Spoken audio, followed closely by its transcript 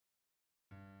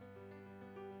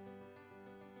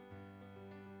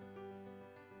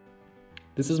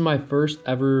This is my first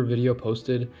ever video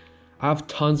posted. I have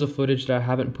tons of footage that I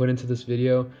haven't put into this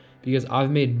video because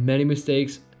I've made many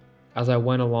mistakes as I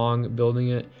went along building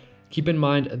it. Keep in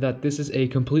mind that this is a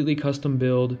completely custom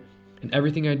build and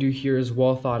everything I do here is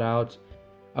well thought out.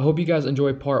 I hope you guys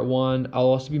enjoy part 1. I'll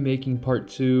also be making part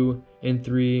 2 and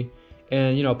 3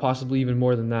 and possibly even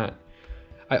more than that.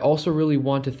 I also really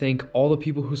want to thank all the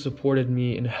people who supported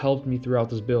me and helped me throughout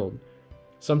this build.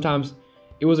 Sometimes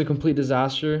it was a complete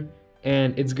disaster,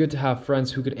 and it's good to have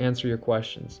friends who could answer your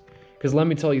questions. Because let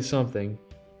me tell you something,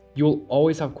 you'll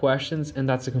always have questions, and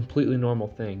that's a completely normal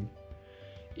thing.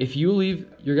 If you leave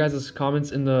your guys'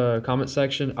 comments in the comment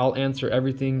section, I'll answer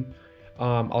everything.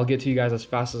 I'll get to you guys as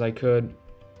fast as I could,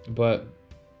 but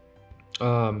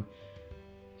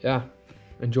yeah,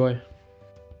 enjoy.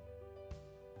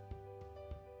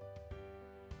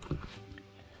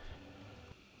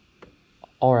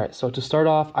 Alright, so to start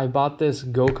off, I bought this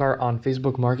go-kart on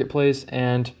Facebook Marketplace,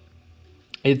 and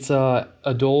it's a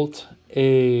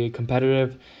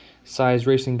competitive size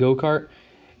racing go-kart,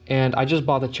 and I just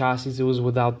bought the chassis. It was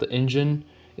without the engine.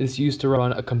 It's used to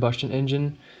run a combustion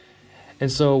engine,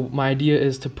 and so my idea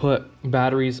is to put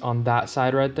batteries on that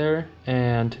side right there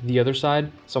and the other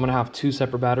side. So I'm gonna have 2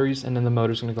 separate batteries, and then the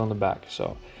motor's gonna go on the back.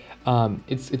 So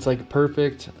it's like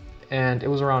perfect, and it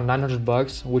was around 900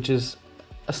 bucks, which is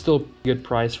a still good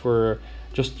price for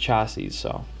just chassis.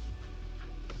 So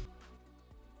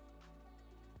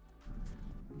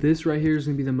this right here is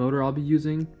gonna be the motor I'll be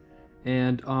using,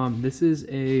 and this is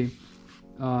a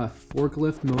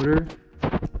forklift motor,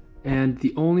 and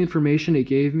the only information it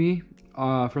gave me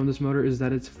from this motor is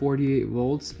that it's 48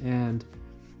 volts, and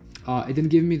it didn't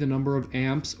give me the number of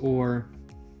amps or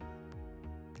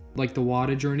like the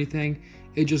wattage or anything.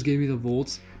 It just gave me the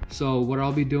volts. So what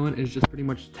I'll be doing is just pretty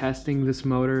much testing this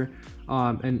motor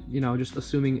and just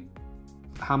assuming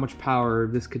how much power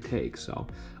this could take. So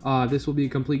this will be a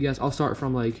complete guess. I'll start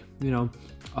from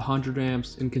 100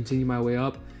 amps and continue my way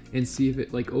up and see if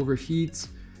it overheats,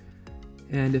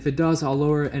 and if it does, I'll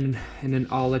lower it, and then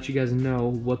I'll let you guys know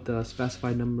what the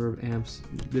specified number of amps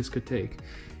this could take.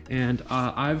 And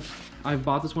I've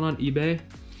bought this one on eBay,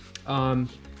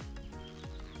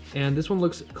 and this one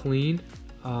looks clean.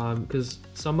 Because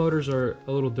some motors are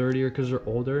a little dirtier because they're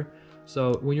older.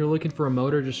 So when you're looking for a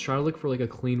motor, just try to look for a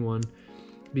clean one,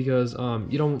 because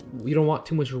you don't want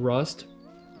too much rust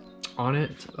on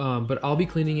it. But I'll be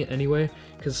cleaning it anyway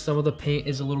because some of the paint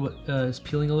is a little bit is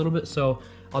peeling a little bit. So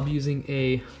I'll be using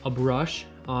a brush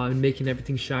and making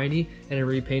everything shiny and then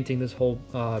repainting this whole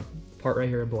part right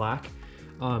here black.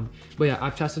 But yeah,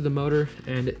 I've tested the motor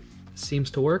and it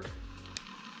seems to work.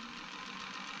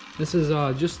 This is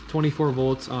just 24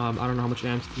 volts. I don't know how much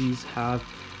amps these have,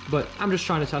 but I'm just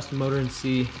trying to test the motor and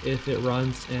see if it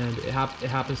runs, and it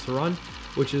happens to run,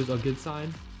 which is a good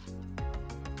sign.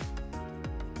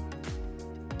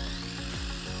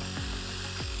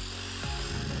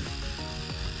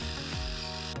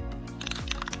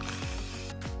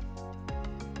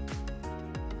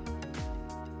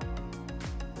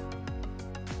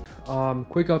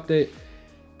 Quick update.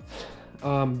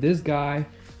 This guy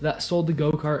that sold the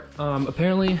go-kart,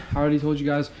 apparently, I already told you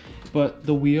guys, but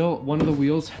one of the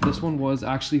wheels, this one was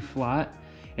actually flat,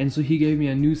 and so he gave me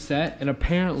a new set, and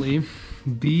apparently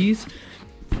these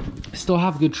still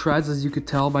have good treads, as you could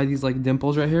tell by these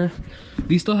dimples right here.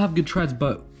 These still have good treads,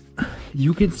 but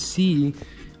you could see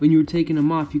when you were taking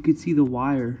them off, you could see the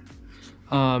wire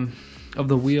of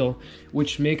the wheel,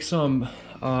 which makes them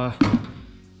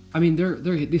I mean,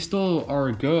 they still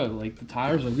are good. The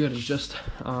tires are good. It's just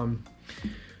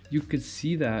you could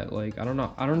see that. I don't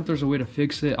know if there's a way to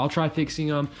fix it. I'll try fixing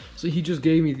them. So he just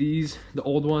gave me these, the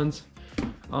old ones,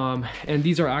 and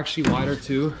these are actually wider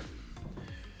too.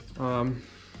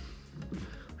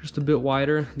 Just a bit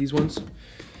wider, these ones.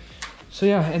 So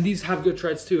yeah, and these have good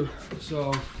treads too.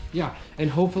 So yeah, and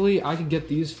hopefully I can get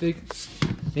these fixed.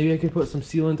 Maybe I could put some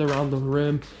sealant around the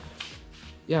rim.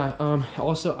 Yeah,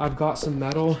 also I've got some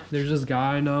metal. There's this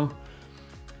guy I know.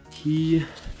 He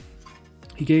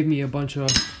gave me a bunch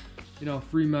of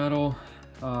free metal,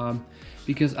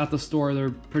 because at the store they're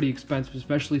pretty expensive,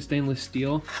 especially stainless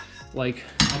steel. I'll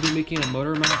be making a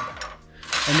motor mount,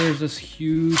 and there's this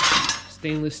huge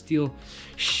stainless steel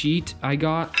sheet I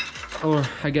got, or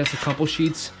I guess a couple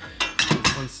sheets.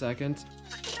 1 second.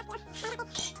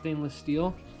 Stainless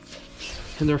steel,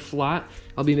 and they're flat.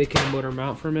 I'll be making a motor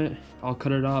mount from it. I'll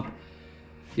cut it up.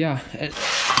 Yeah,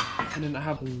 and then I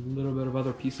have a little bit of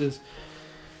other pieces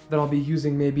that I'll be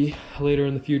using maybe later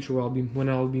in the future, when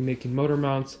I'll be making motor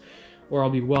mounts, or I'll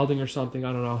be welding or something.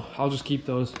 I don't know. I'll just keep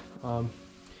those.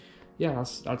 yeah,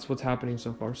 that's what's happening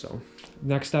so far. So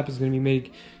next step is going to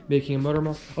be making a motor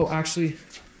mount. Oh, actually,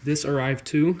 this arrived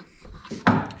too.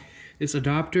 This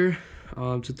adapter,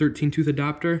 it's a 13 tooth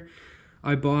adapter.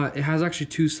 I bought, it has actually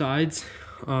 2 sides,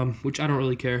 which I don't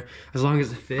really care as long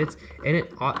as it fits. And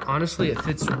it honestly, it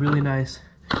fits really nice.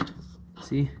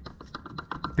 See,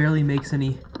 barely makes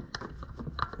any.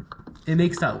 It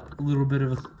makes that little bit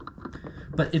of a,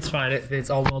 but it's fine.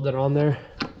 It's all welded on there.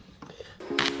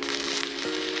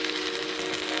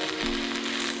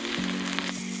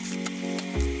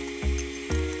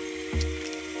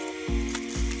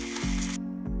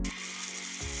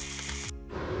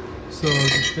 So I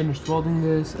just finished welding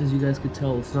this. As you guys could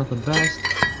tell, it's not the best.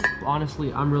 But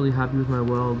honestly, I'm really happy with my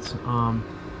welds.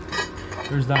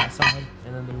 There's that side,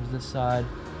 and then there's this side.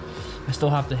 I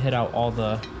still have to hit out all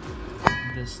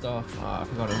this stuff. I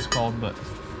forgot what it was called, but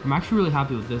I'm actually really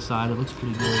happy with this side. It looks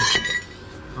pretty good.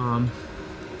 And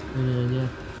yeah.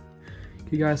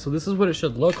 Okay guys, so this is what it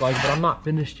should look like, but I'm not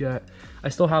finished yet. I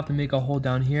still have to make a hole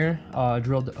down here,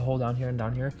 drill a hole down here and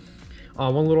down here.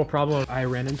 One little problem I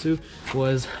ran into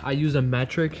was I used a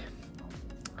metric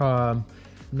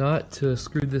nut to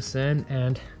screw this in,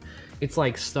 and it's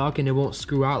like stuck and it won't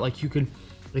screw out. Like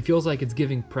it feels like it's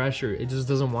giving pressure. It just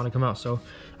doesn't want to come out. So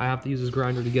I have to use this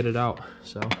grinder to get it out.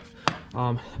 So,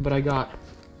 but I got,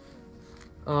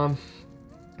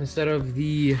 instead of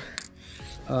the,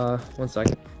 one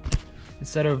second.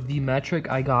 Instead of the metric,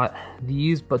 I got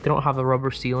these, but they don't have a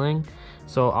rubber sealing.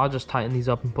 So I'll just tighten these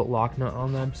up and put lock nut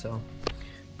on them. So,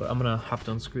 but I'm gonna have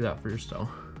to unscrew that first though,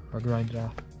 or grind it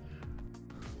off.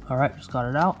 All right, just got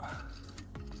it out.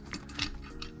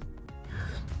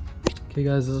 Okay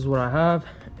guys, this is what I have.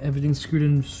 Everything's screwed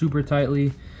in super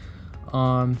tightly.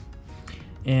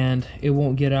 And it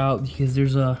won't get out because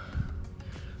there's a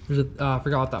I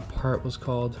forgot what that part was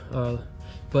called.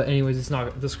 But anyways, it's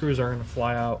not, the screws are gonna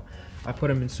fly out. I put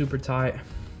them in super tight.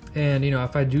 And you know,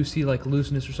 if I do see like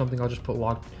looseness or something, I'll just put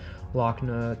lock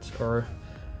nuts, or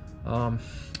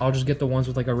I'll just get the ones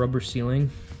with like a rubber sealing.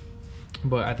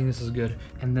 But I think this is good.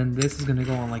 And then this is gonna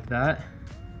go on like that.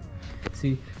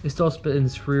 See, it still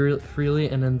spins freely,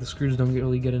 and then the screws don't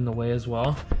really get in the way as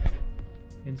well.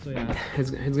 And so yeah,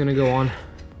 it's gonna go on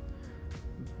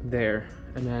there,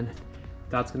 and then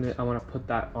that's gonna, I want to put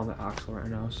that on the axle right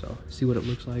now. So see what it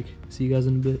looks like. See you guys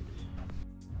in a bit.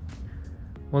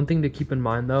 One thing to keep in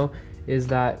mind though is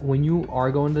that when you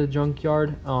are going to the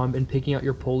junkyard and picking out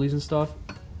your pulleys and stuff,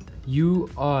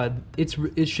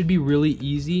 it should be really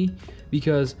easy,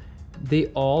 because they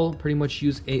all pretty much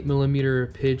use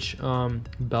 8mm pitch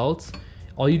belts.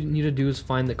 All you need to do is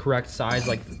find the correct size.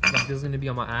 Like this is going to be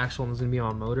on my axle and this is going to be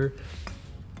on my motor.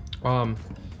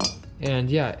 And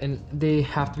yeah, and they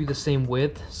have to be the same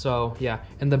width. So yeah,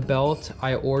 and the belt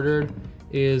I ordered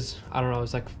is, I don't know,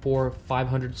 it's like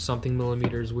 500 something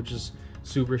millimeters, which is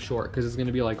super short because it's going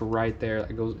to be like right there.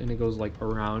 It goes like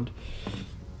around.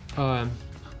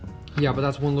 Yeah, but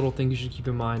that's one little thing you should keep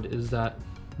in mind, is that,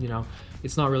 you know,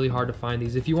 it's not really hard to find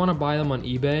these. If you want to buy them on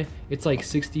eBay, it's like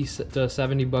 60 to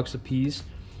 70 bucks a piece.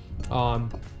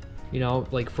 You know,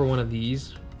 like for one of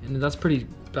these, and that's pretty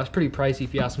pricey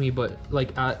if you ask me. But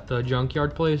like at the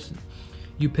junkyard place,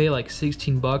 you pay like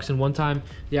 16 bucks, and one time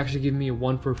they actually give me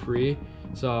one for free.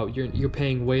 So you're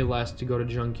paying way less to go to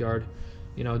junkyard,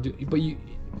 you know. But you,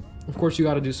 of course, you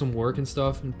got to do some work and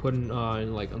stuff, and put in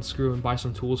and like unscrew and buy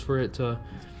some tools for it to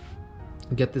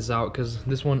get this out, because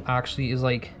this one actually is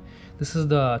like, this is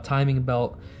the timing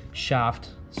belt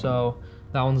shaft, so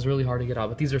that one's really hard to get out.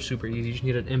 But these are super easy. You just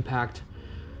need an impact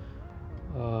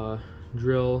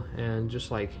drill and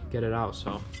just like get it out.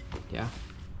 So yeah.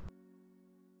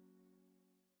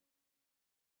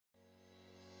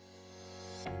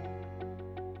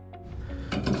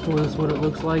 So this is what it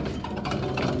looks like.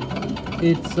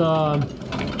 It's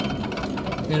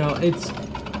you know, it's,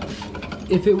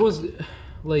 if it was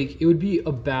like, it would be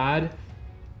a bad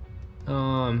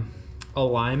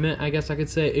alignment, I guess I could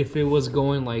say, if it was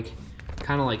going like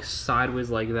kind of like sideways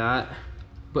like that.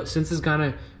 But since it's kind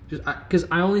of just, because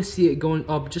I only see it going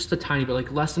up just a tiny bit,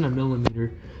 like less than 1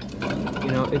 millimeter,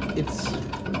 you know, it's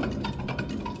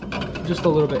just a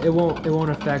little bit. It won't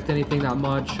affect anything that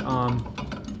much.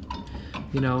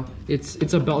 You know,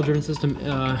 it's a belt driven system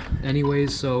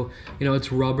anyways, so you know,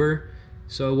 it's rubber,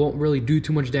 so it won't really do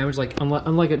too much damage, like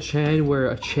unlike a chain,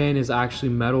 where a chain is actually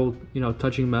metal, you know,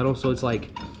 touching metal, so it's like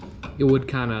it would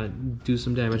kind of do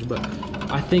some damage. But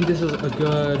I think this is a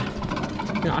good,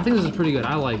 you know, I think this is pretty good.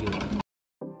 I like it.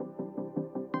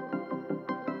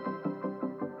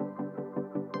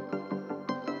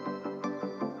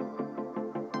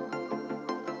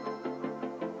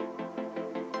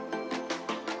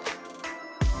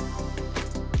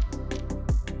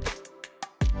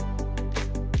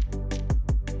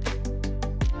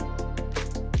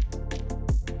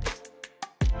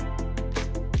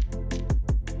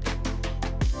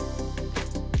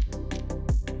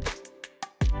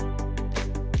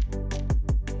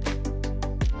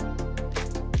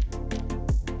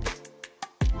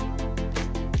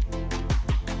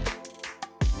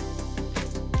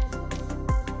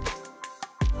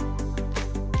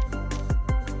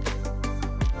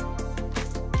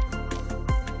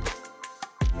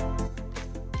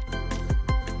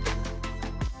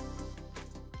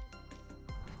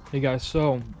 Hey guys,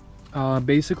 so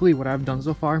basically what I've done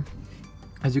so far,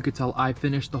 as you could tell, I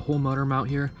finished the whole motor mount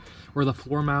here, or the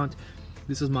floor mount.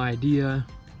 This is my idea.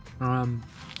 I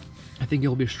think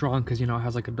it'll be strong because, you know, it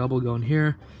has like a double going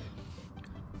here,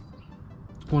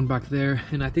 one back there,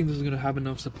 and I think this is gonna have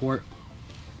enough support.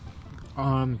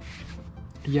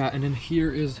 Yeah, and then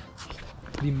here is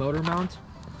the motor mount.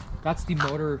 That's the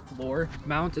motor floor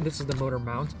mount, and this is the motor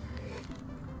mount.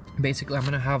 Basically, I'm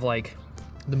gonna have like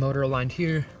the motor aligned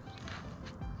here,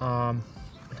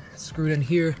 screwed in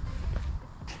here.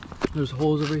 There's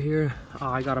holes over here.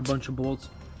 I got a bunch of bolts.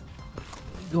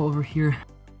 Go over here.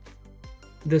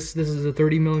 This is a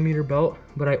 30mm belt,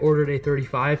 but I ordered a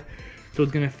 35, so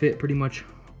it's gonna fit pretty much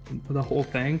the whole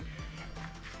thing.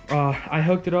 I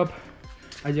hooked it up.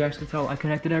 As you guys can tell, I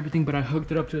connected everything, but I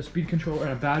hooked it up to a speed controller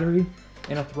and a battery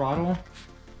and a throttle.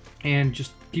 And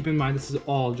just keep in mind, this is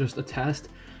all just a test,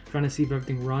 trying to see if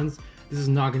everything runs. This is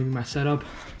not gonna be my setup.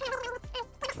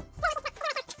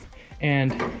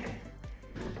 And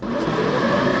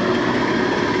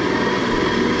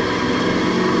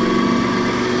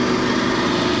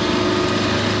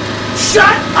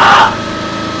shut up!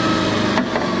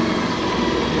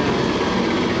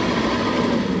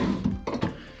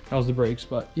 That was the brakes,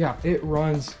 but yeah, it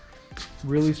runs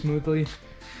really smoothly.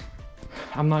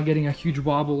 I'm not getting a huge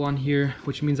wobble on here,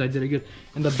 which means I did it good.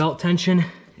 And the belt tension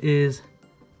is,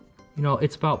 you know,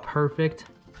 it's about perfect.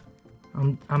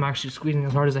 I'm actually squeezing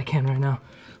as hard as I can right now,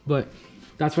 but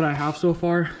that's what I have so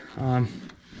far. I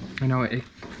know it, and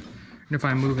if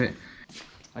I move it,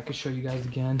 I could show you guys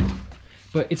again,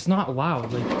 but it's not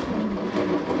loud. Like,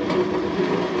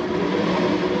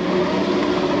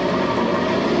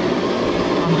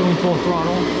 I'm doing full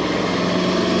throttle.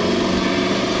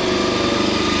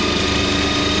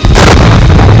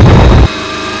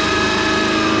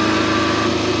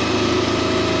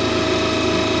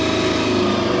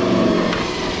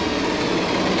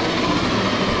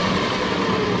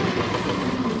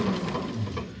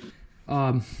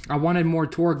 I wanted more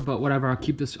torque, but whatever, I'll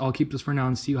keep this for now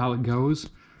and see how it goes.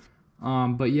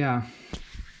 But yeah,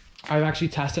 I've actually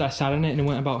tested. I sat in it and it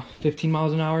went about 15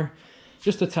 miles an hour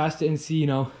just to test it and see, you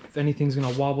know, if anything's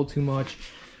gonna wobble too much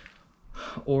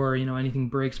or, you know, anything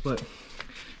breaks. But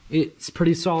it's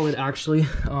pretty solid actually.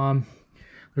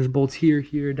 There's bolts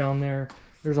here, down there.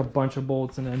 There's a bunch of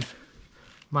bolts, and then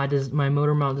my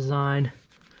motor mount design.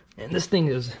 And this thing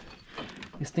is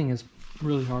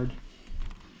really hard.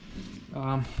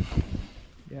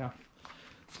 Yeah.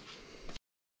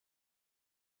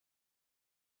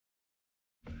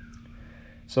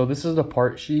 So this is the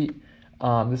part sheet.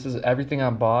 This is everything I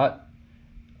bought,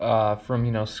 from,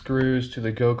 you know, screws to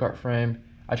the go-kart frame.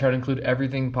 I try to include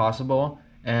everything possible,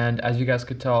 and as you guys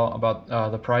could tell about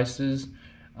the prices,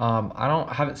 I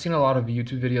haven't seen a lot of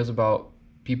YouTube videos about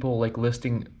people like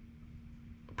listing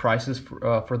prices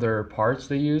for their parts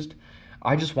they used.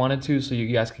 I just wanted to, so you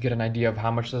guys could get an idea of how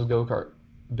much this go-kart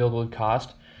build would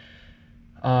cost.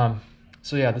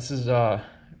 So yeah, this is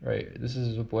this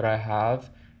is what I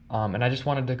have, and I just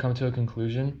wanted to come to a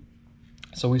conclusion.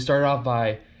 So we started off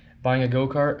by buying a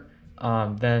go-kart.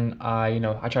 Then I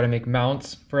try to make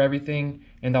mounts for everything,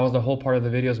 and that was the whole part of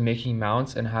the video, is making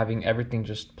mounts and having everything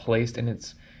just placed in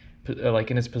its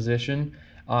position,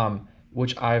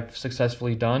 which I've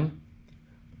successfully done.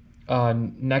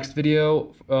 Next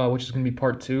video, which is going to be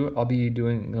part 2, I'll be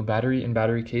doing a battery and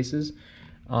battery cases.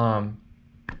 And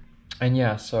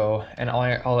yeah, so, and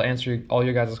I'll answer all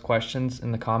your guys' questions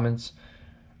in the comments.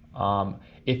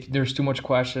 If there's too much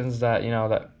questions that, you know,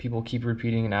 that people keep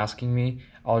repeating and asking me,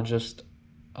 I'll just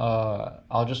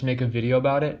make a video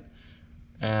about it.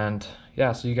 And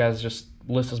yeah, so you guys just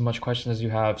list as much questions as you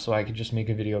have, so I could just make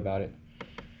a video about it.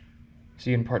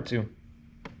 See you in part 2.